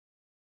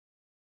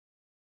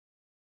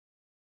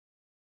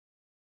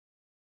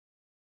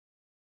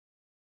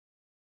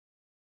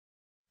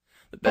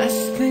The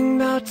best thing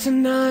about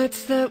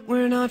tonight's that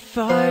we're not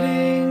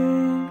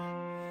fighting.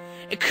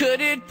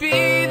 Could it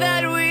be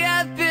that we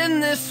have been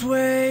this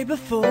way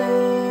before?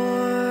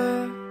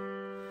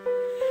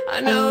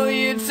 I know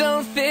you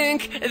don't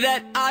think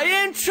that I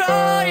am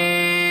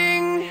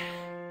trying.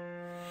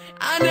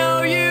 I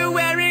know you're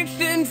wearing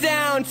thin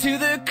down to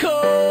the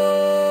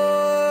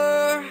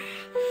core.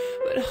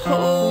 But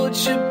hold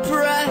your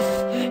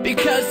breath,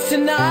 because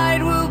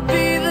tonight will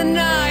be the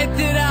night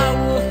that I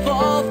will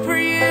fall for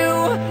you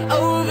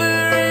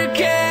over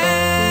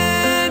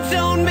again.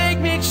 Don't make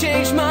me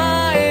change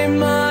my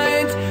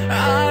mind.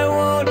 I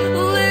won't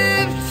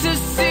live to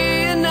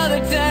see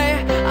another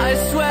day. I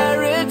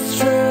swear it's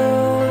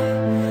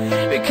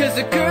true, because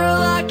a girl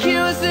like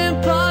you is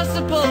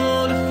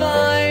impossible to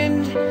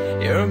find.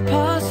 You're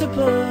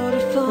impossible to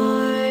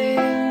find.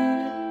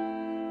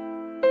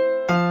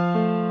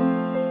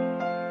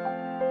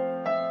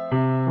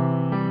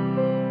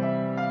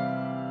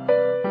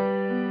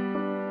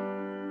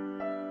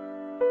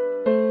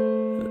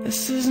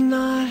 This is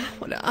not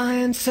what I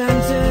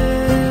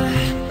intended.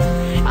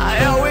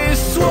 I always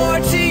swore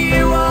to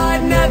you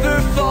I'd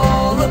never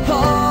fall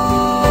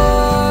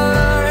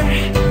apart.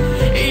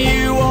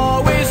 You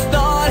always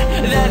thought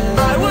that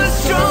I was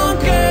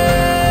stronger.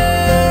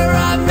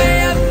 I may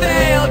have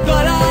failed,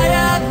 but I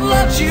have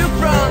loved you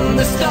from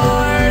the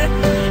start.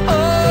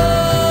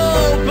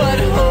 Oh, but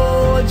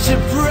hold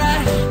your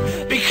breath,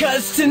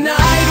 because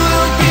tonight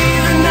will be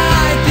the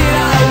night that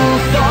I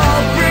will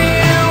fall for you.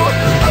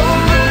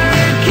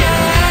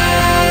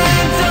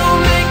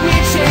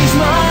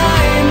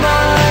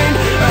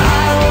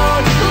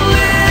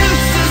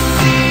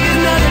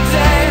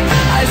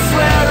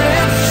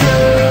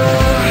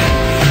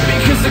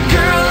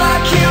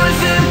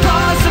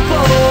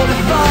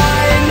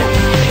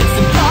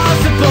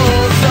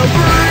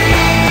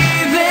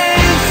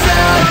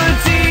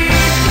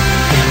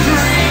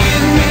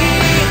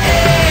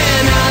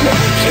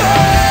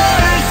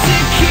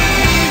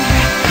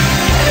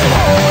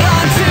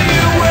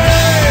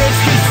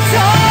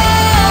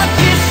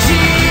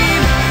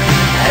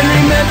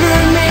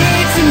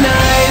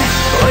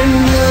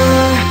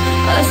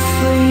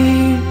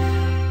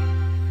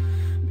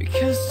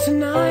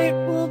 Tonight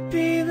will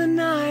be the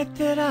night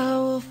that I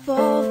will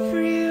fall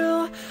for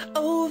you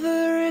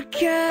over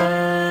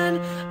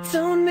again.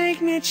 Don't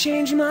make me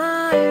change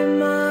my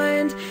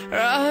mind, or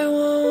I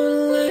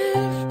won't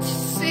live to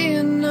see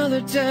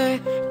another day.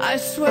 I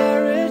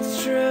swear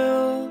it's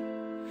true,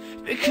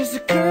 because a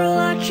girl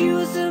like you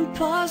is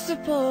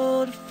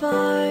impossible to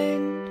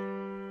find.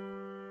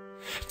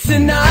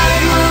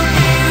 Tonight will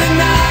be the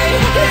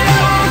night that I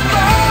will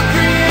fall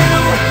for you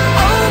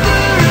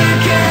over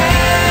again.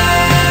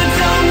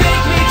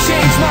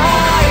 Change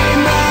my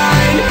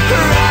mind,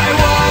 or I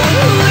won't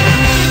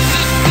live to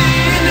see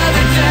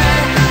another day.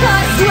 I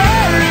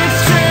swear it's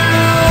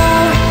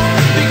true,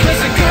 because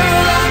a girl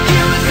like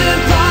you is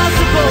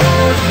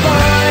impossible to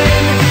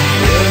find.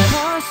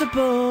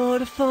 Impossible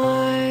to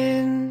find.